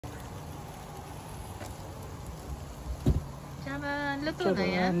Luto na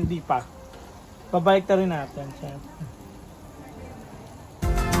yan? Hindi pa. Pabalik na rin natin siya.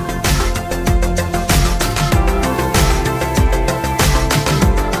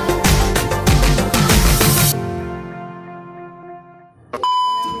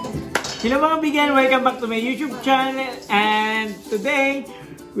 Hello mga bigyan! Welcome back to my YouTube channel. And today,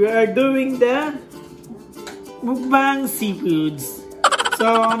 we are doing the Mukbang Seafoods. So,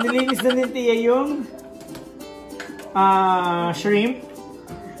 nilinis na ni Tia yung shrimp.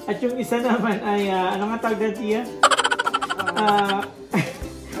 At yung isa naman ay, ano nga tawag na Tia?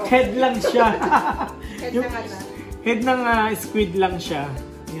 Head lang siya. Yung head ng squid lang siya.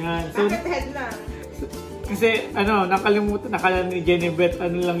 Yan. So, bakit head lang? Kasi nakalimutan, nakala ni Jennifer,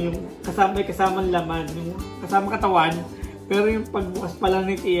 lang yung kasamang laman, yung kasama katawan, pero yung pagbukas pala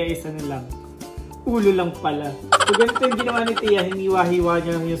ni Tia isa na lang. Ulo lang pala. So ganito yung ginawa ni Tia, hiniwa-hiwa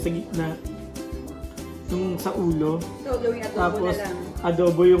niya lang yung sa gitna, yung sa ulo. So gawing adobo. Tapos, na lang.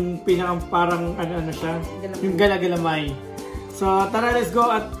 Adobo yung parang siya, yung galagalamay. So tara, let's go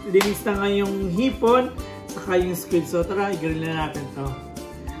at linis na nga yung hipon, saka yung squid. So tara, i-grill na natin to.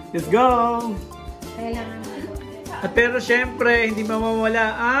 Let's go! At pero syempre, hindi mawawala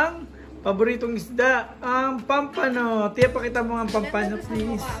ang paboritong isda, ang pampano. Tia, pakita mo ang pampano,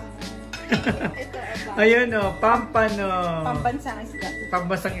 please. Ayun o, pampano. Pambansang isda.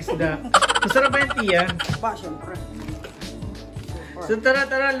 Pambansang isda. Masarap ba yan, Tia? Ba, syempre. So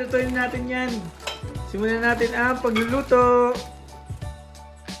tara, lutuin natin yan. Simulan natin ang pagluluto.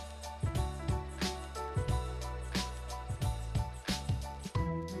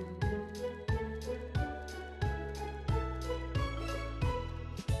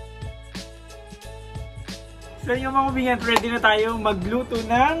 So yung mga bigyan, ready na tayo magluto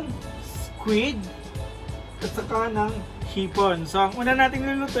ng squid at saka ng hipon. So ang una nating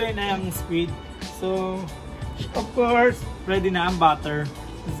lulutuin ay ang squid. So of course, ready na ang butter.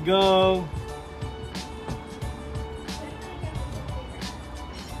 Let's go!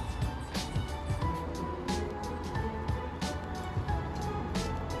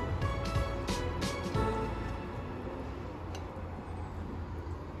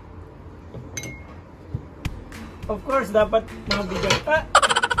 Of course, dapat mga bigyan pa.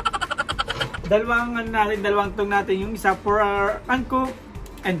 Dalawang tong natin. Yung isa for our uncook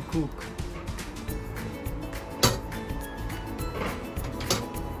and cook.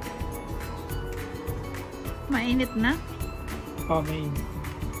 Mainit na? Oh, mainit.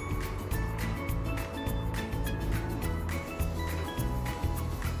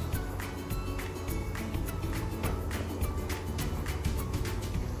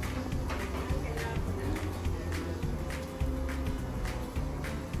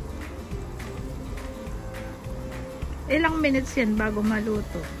 Ilang minutes yan bago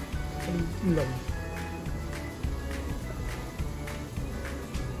maluto? Ilang.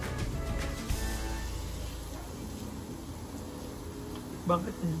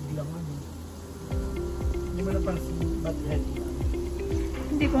 Bakit ilang Hindi mo napansin ba't head?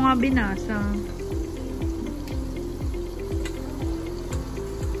 Hindi ko nga binasa.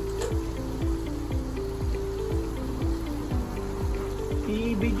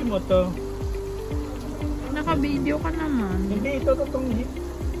 I-video mo to. Naka-video ka naman. Hindi, ito totoong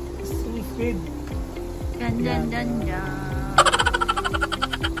squid. Yan.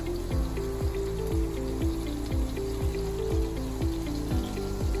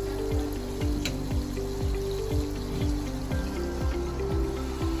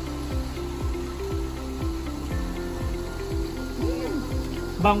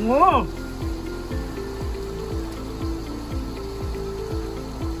 Bango!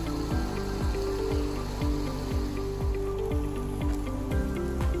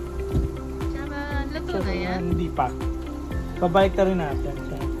 Luto na yan? Hindi pa. Pabalik na rin natin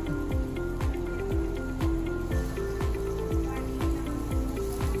siya.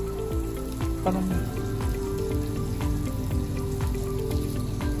 Parang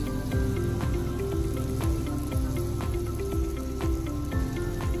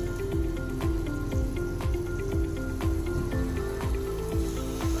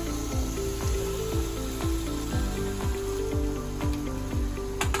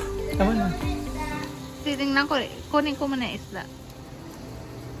tama na. Titingnan ko, kunin ko muna isda.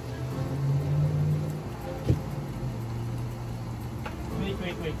 Wait.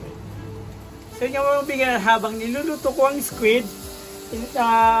 So yung mga bigyan, habang niluluto ko ang squid,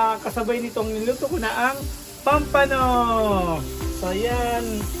 kasabay nitong niluto ko na ang pampano. So ayan.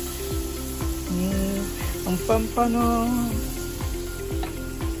 Ang pampano.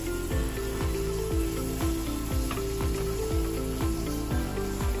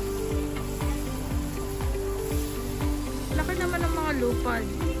 lupad.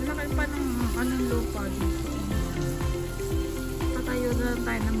 Laki pa ng anong lupad. Patayo na lang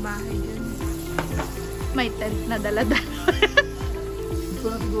tayo ng bahay dyan. May tent na dala-dala. Ito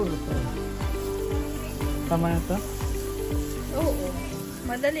na siguro to. Tama na to? Oo.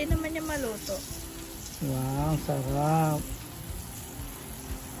 Madali naman yung maluto. Wow, sarap.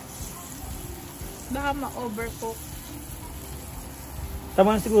 Baka ma-overcook.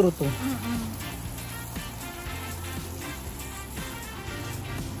 Tama na siguro to.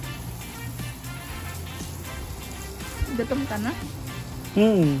 Gutom ka na?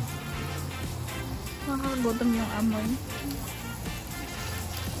 Nakakagutom yung amoy.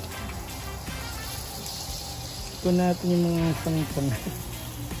 Ito natin yung mga sangkang.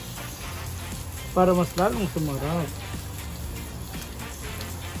 Para mas lalong sumarap.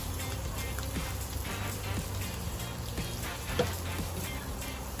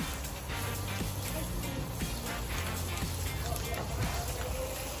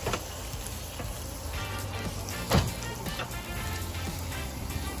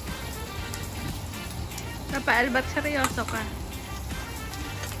 Rafael, ba't seryoso ka?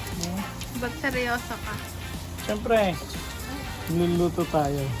 Ba't seryoso ka? Siyempre, niluluto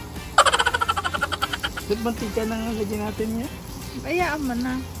tayo. Ba't mantika na nga lagyan natin niya? Bayaan mo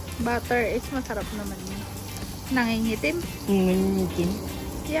na. Butter is masarap naman yun. Nangingitim? Nangingitim.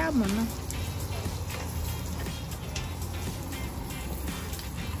 Bayaan mo na.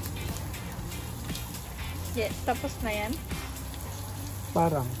 Yes, tapos na yan.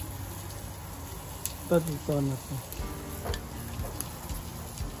 Parang. Ito dito na to.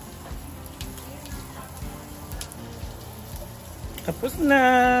 Tapos na.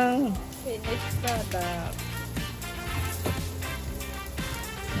 Finished product.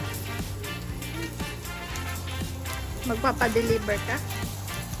 Magpapa-deliver ka?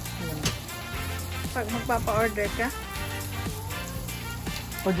 Pag magpapa-order ka?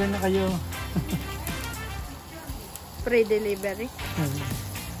 Order na kayo. Free delivery?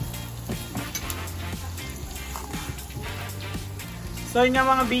 So yun nga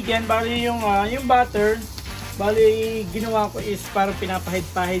mga vegan, bali yung butter, bali ginawa ko is para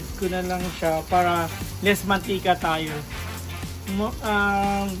pinapahid-pahid ko na lang siya para less mantika tayo.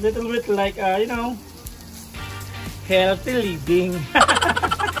 Little bit like, you know, healthy living.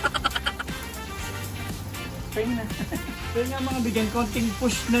 Okay na. So yun nga mga vegan, konting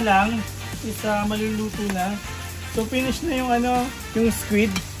push na lang is maluluto na. So finish na yung yung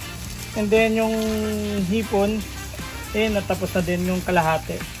squid and then yung hipon. Natapos na din yung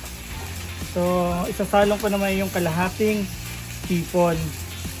kalahati. So, isasalong ko naman yung kalahating hipon.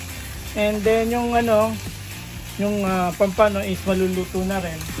 And then yung yung pampano is maluluto na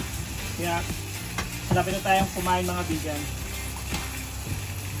rin. Kaya, malapit na tayong kumain mga vegan.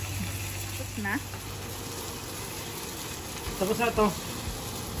 Tapos na? Tapos na to.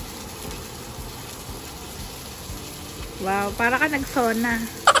 Wow, para ka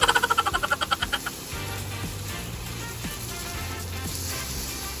nagsona.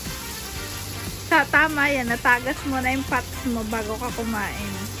 Tama yan, natagas mo na yung pots mo bago ka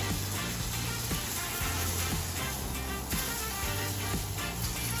kumain.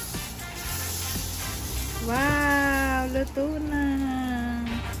 Wow, luto na.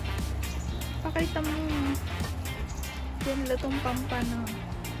 Pakita mo. Yung lutong pampano.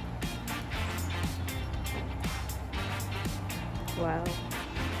 Wow,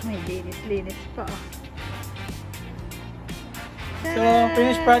 may linis-linis pa oh. So,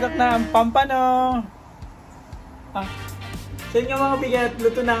 finished product na ang pampano. So, yun nga mga bigat,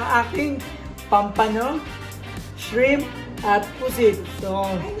 luto na ang aking pampano, shrimp, at pusit. So,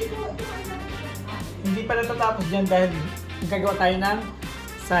 hindi pa natatapos dyan dahil gagawa tayo ng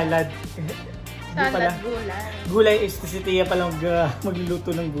salad. Salad gulay. Gulay is si Tia pa lang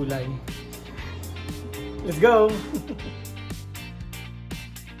magluluto ng gulay. Let's go!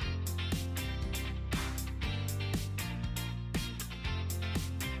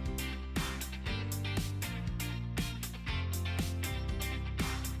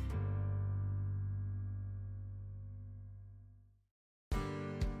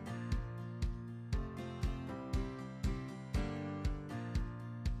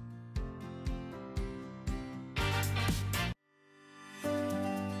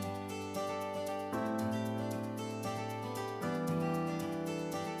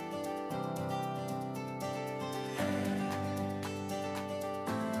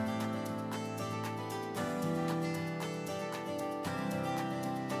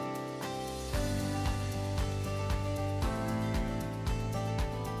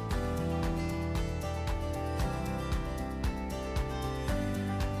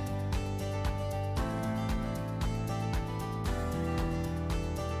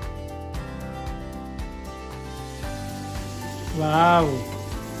 Wow.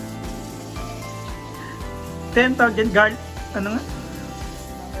 10,000 garlic. Ano nga?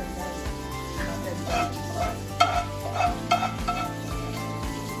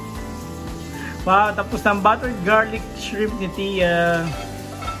 Wow, tapos ng buttered garlic shrimp ni Tia.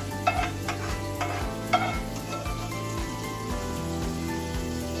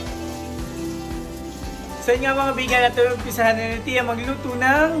 So yun nga mga bigan, at umpisahan na ni Tia magluto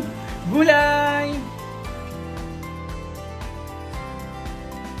ng gulay.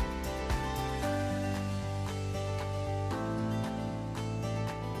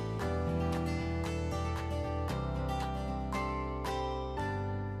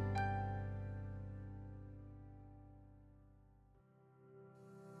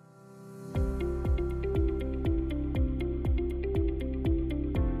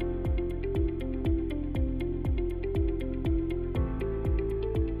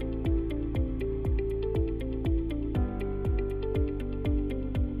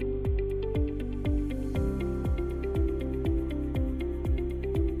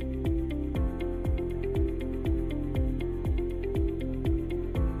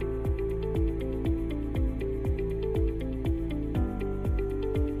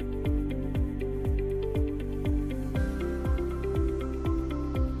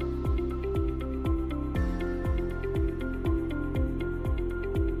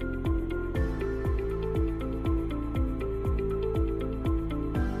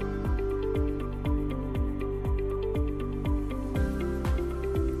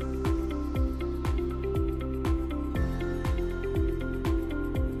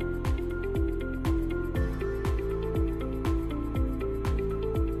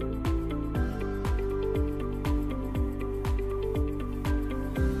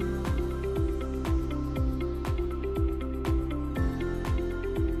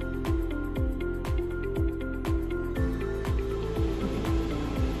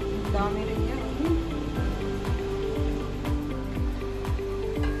 Dami rin yan.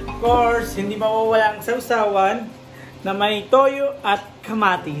 Of course, hindi mawawala ang sausawan na may toyo at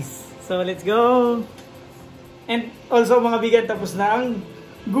kamatis. So, let's go! And also mga bigan, tapos na ang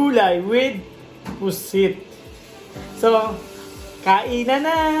gulay with pusit. So, kainan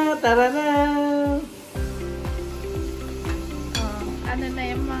na! Tara na! Ano na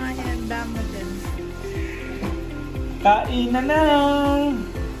yung mga hinanda mo dyan? Kainan na!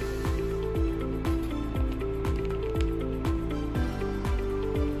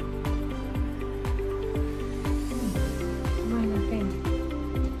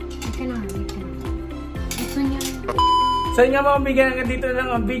 So yun nga mga bigan, hanggang dito na lang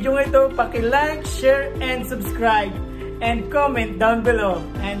ang video ng ito. Paki-like, share, and subscribe. And comment down below.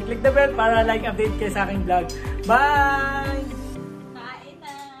 And click the bell para like update kayo sa aking vlog. Bye! Kain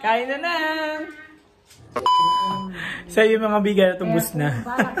na! Kain na na! So yung mga bigan, ubus na.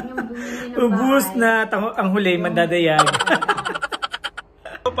 Ubus na. Ang huli, mandadayag.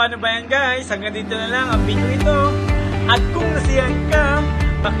 So paano ba yan guys? Hanggang dito na lang ang video ito. At kung nasiyahan ka,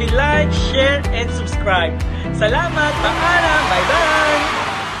 paki-like, share, and subscribe. Salamat! Paalam! Bye-bye!